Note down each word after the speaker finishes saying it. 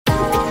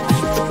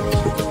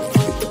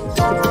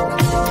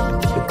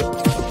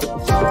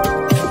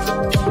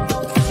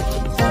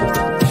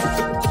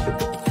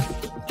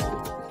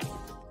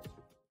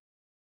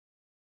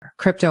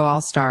Crypto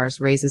All-Stars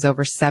raises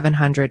over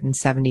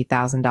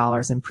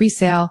 $770,000 in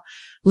presale,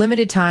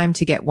 limited time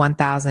to get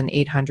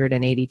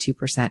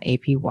 1,882%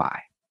 APY.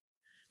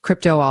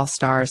 Crypto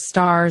All-Stars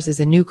Stars is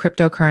a new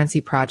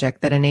cryptocurrency project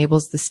that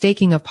enables the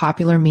staking of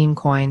popular meme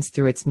coins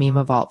through its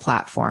MemeVault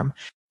platform.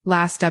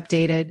 Last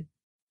updated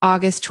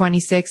August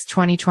 26,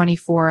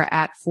 2024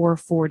 at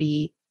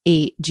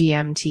 4:48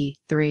 GMT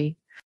 3.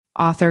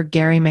 Author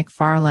Gary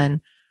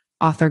McFarlane.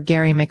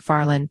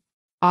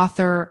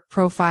 Author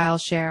profile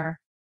share.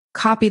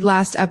 Copied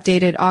last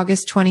updated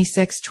August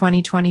 26,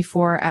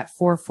 2024 at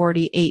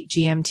 4:48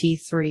 GMT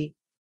 3.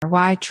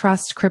 Why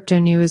trust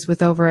Cryptonews?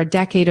 With over a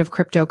decade of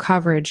crypto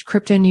coverage,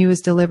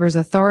 Cryptonews delivers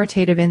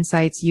authoritative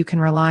insights you can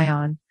rely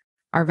on.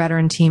 Our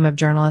veteran team of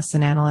journalists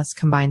and analysts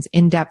combines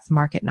in-depth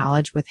market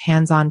knowledge with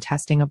hands-on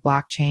testing of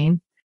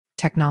blockchain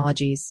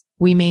technologies.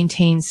 We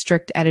maintain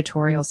strict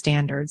editorial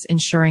standards,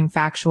 ensuring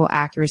factual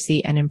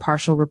accuracy and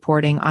impartial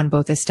reporting on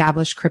both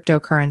established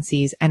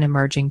cryptocurrencies and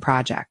emerging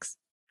projects.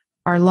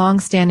 Our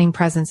long-standing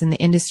presence in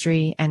the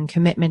industry and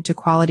commitment to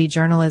quality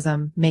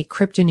journalism make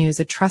Cryptonews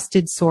a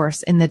trusted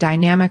source in the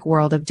dynamic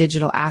world of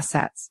digital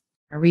assets.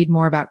 Read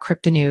more about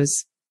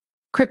Cryptonews.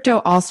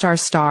 Crypto All-Star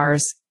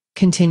Stars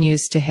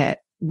continues to hit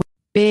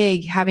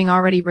big, having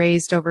already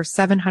raised over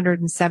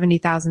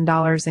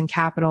 $770,000 in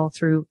capital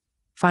through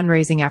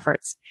fundraising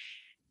efforts.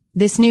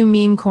 This new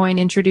meme coin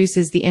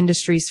introduces the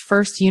industry's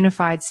first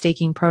unified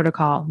staking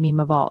protocol,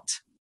 MemeVault,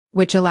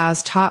 which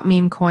allows top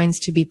meme coins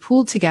to be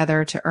pooled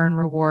together to earn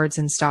rewards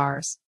and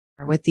stars.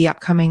 With the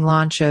upcoming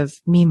launch of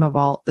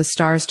MemeVault, the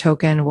stars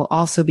token will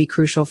also be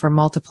crucial for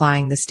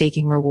multiplying the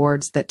staking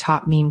rewards that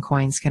top meme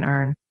coins can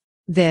earn.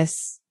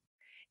 This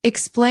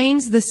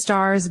explains the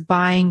stars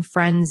buying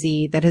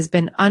frenzy that has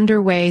been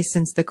underway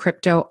since the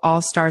Crypto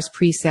All-Stars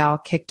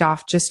presale kicked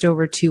off just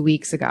over 2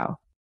 weeks ago.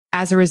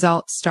 As a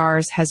result,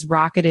 stars has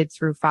rocketed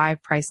through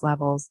 5 price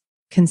levels,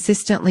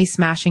 consistently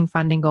smashing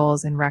funding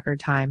goals in record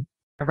time.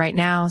 Right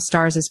now,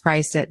 stars is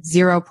priced at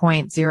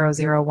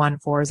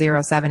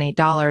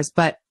 $0.0014078,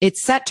 but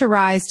it's set to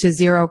rise to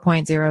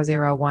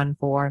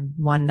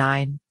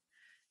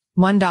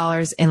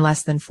 $0.001419 in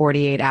less than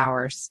 48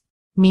 hours.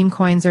 Meme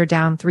coins are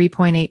down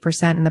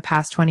 3.8% in the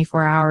past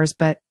 24 hours,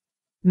 but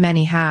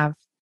many have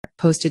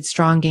posted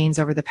strong gains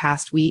over the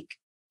past week.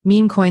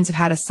 Meme coins have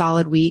had a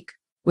solid week,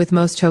 with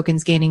most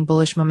tokens gaining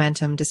bullish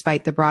momentum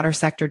despite the broader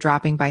sector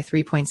dropping by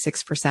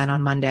 3.6%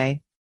 on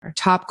Monday. Our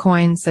top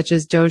coins such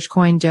as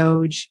Dogecoin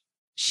Doge,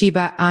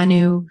 Shiba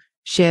Inu,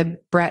 SHIB,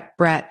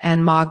 Bret,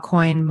 and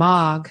MogCoin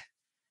Mog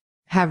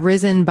have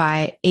risen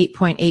by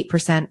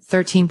 8.8%,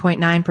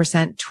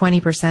 13.9%,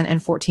 20%, and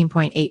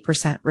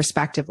 14.8%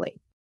 respectively.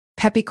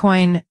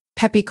 Pepecoin,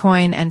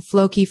 and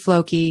Floki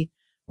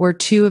were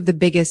 2 of the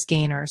biggest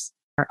gainers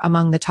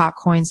among the top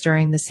coins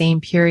during the same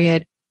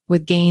period,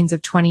 with gains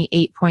of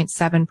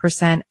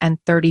 28.7%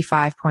 and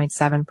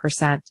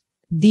 35.7%.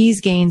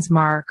 These gains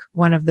mark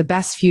one of the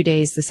best few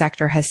days the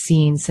sector has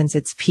seen since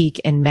its peak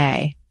in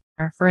May.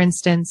 For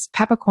instance,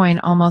 Pepecoin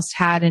almost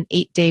had an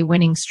 8-day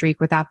winning streak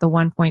without the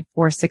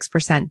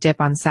 1.46% dip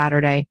on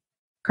Saturday.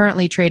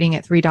 Currently trading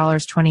at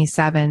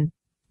 $3.27,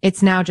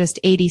 it's now just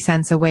 80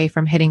 cents away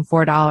from hitting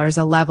 $4,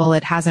 a level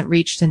it hasn't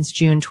reached since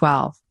June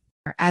 12.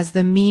 As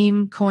the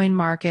meme coin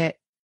market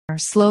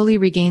slowly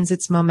regains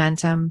its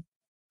momentum,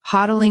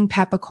 hodling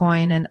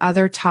Pepecoin and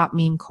other top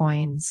meme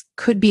coins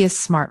could be a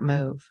smart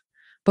move.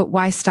 But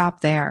why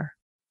stop there?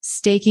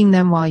 Staking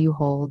them while you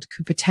hold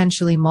could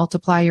potentially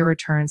multiply your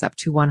returns up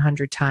to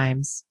 100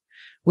 times.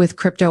 With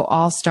Crypto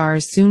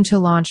All-Stars soon to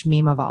launch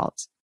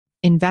MemeVault,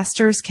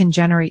 investors can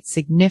generate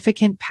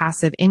significant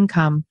passive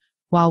income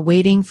while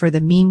waiting for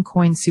the meme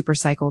coin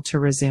supercycle to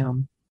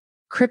resume.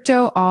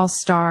 Crypto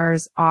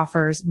All-Stars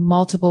offers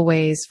multiple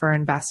ways for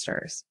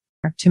investors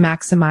to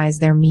maximize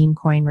their meme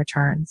coin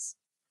returns.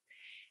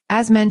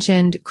 As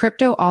mentioned,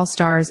 Crypto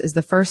All-Stars is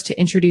the first to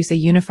introduce a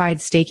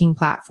unified staking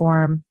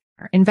platform.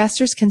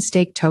 Investors can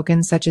stake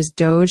tokens such as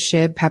Doge,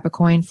 SHIB,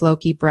 Pepecoin,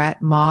 Floki,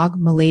 Bret, Mog,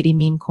 Milady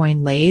Meme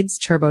Coin, Lades,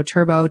 Turbo,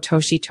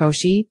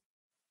 Toshi,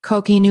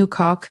 Kokinu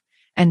Kok,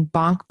 and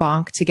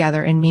Bonk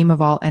together in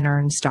MemeVault and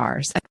earn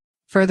stars.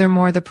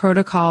 Furthermore, the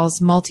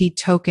protocol's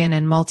multi-token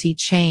and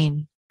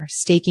multi-chain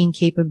staking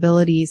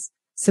capabilities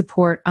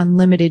support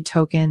unlimited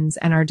tokens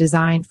and are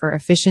designed for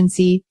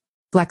efficiency,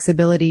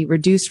 flexibility,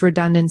 reduced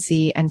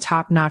redundancy, and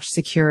top-notch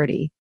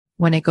security.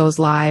 When it goes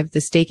live, the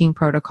staking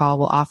protocol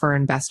will offer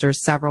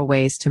investors several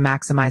ways to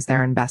maximize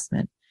their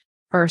investment.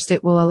 First,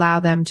 it will allow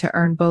them to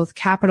earn both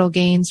capital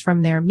gains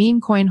from their meme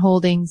coin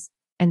holdings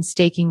and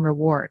staking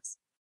rewards.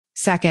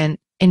 Second,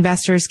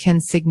 investors can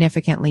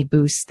significantly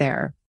boost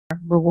their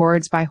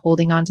rewards by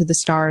holding onto the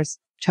stars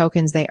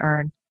tokens they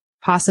earn,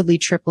 possibly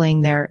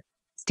tripling their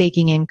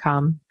staking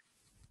income.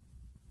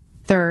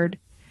 Third,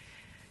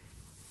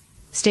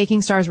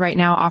 staking stars right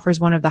now offers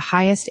one of the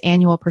highest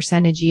annual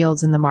percentage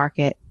yields in the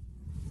market,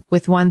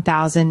 with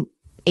 1,882%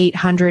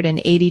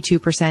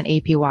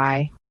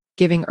 APY,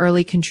 giving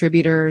early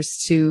contributors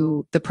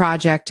to the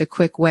project a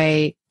quick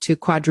way to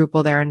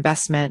quadruple their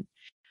investment.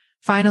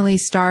 Finally,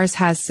 Stars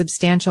has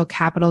substantial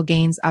capital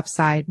gains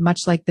upside,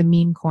 much like the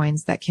meme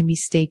coins that can be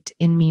staked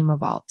in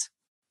MemeVault.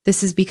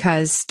 This is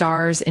because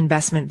Stars'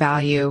 investment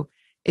value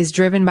is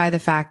driven by the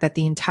fact that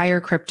the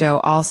entire crypto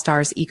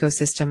all-stars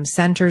ecosystem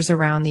centers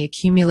around the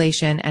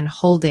accumulation and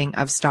holding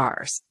of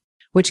stars,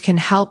 which can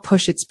help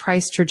push its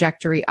price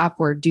trajectory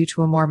upward due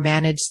to a more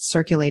managed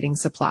circulating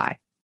supply.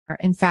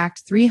 In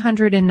fact,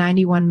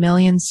 391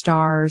 million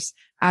stars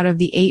out of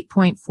the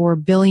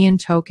 8.4 billion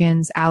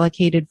tokens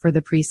allocated for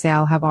the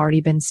presale have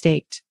already been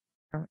staked,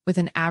 with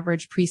an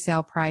average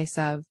presale price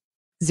of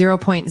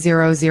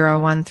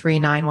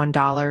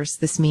 $0.001391.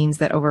 This means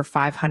that over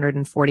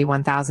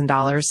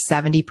 $541,000,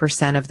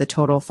 70% of the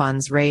total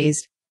funds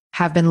raised,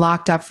 have been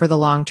locked up for the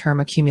long-term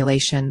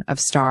accumulation of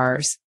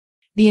stars.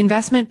 The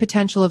investment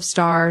potential of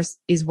stars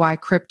is why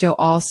crypto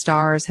all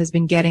stars has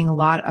been getting a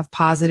lot of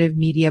positive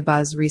media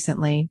buzz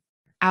recently.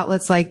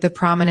 Outlets like the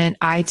prominent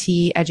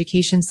IT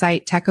education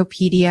site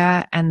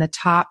Techopedia and the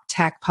top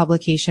tech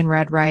publication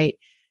Redwrite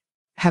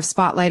have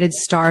spotlighted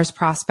stars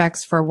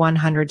prospects for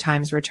 100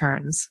 times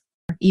returns.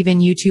 Even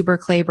YouTuber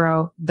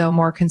Claybro, though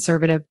more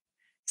conservative,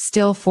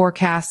 still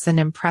forecasts an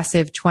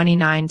impressive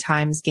 29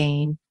 times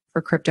gain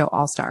for crypto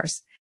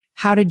all-stars.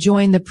 How to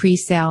join the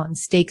presale and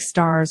stake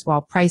stars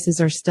while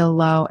prices are still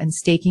low and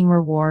staking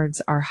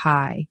rewards are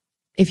high.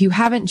 If you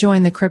haven't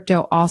joined the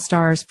crypto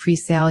all-stars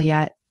presale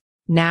yet,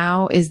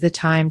 now is the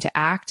time to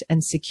act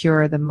and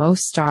secure the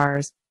most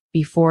stars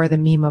before the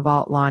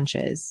MemeVault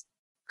launches.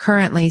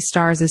 Currently,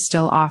 stars is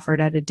still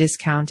offered at a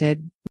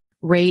discounted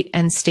rate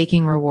and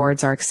staking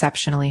rewards are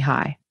exceptionally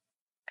high.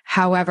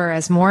 However,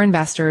 as more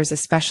investors,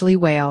 especially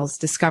whales,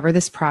 discover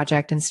this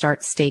project and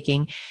start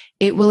staking,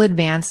 it will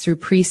advance through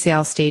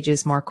pre-sale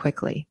stages more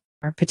quickly,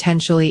 or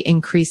potentially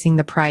increasing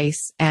the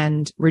price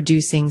and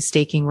reducing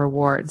staking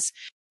rewards.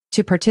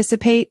 To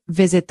participate,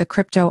 visit the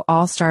Crypto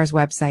All-Stars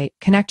website,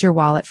 connect your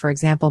wallet, for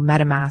example,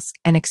 MetaMask,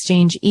 and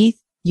exchange ETH,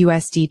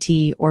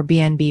 USDT, or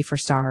BNB for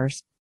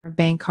stars. Our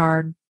bank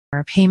card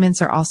or payments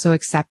are also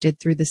accepted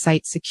through the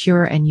site's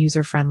secure and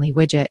user-friendly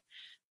widget.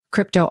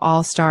 Crypto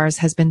All-Stars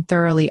has been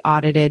thoroughly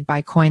audited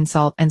by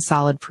CoinSalt and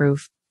Solid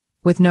Proof,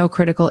 with no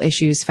critical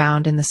issues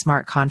found in the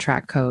smart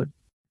contract code,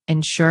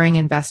 ensuring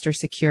investor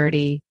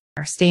security.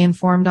 Stay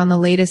informed on the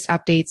latest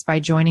updates by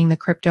joining the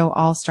Crypto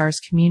All-Stars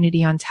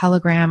community on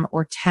Telegram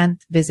or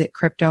 10th. Visit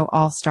Crypto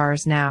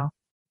All-Stars now.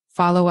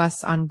 Follow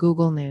us on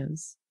Google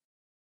News.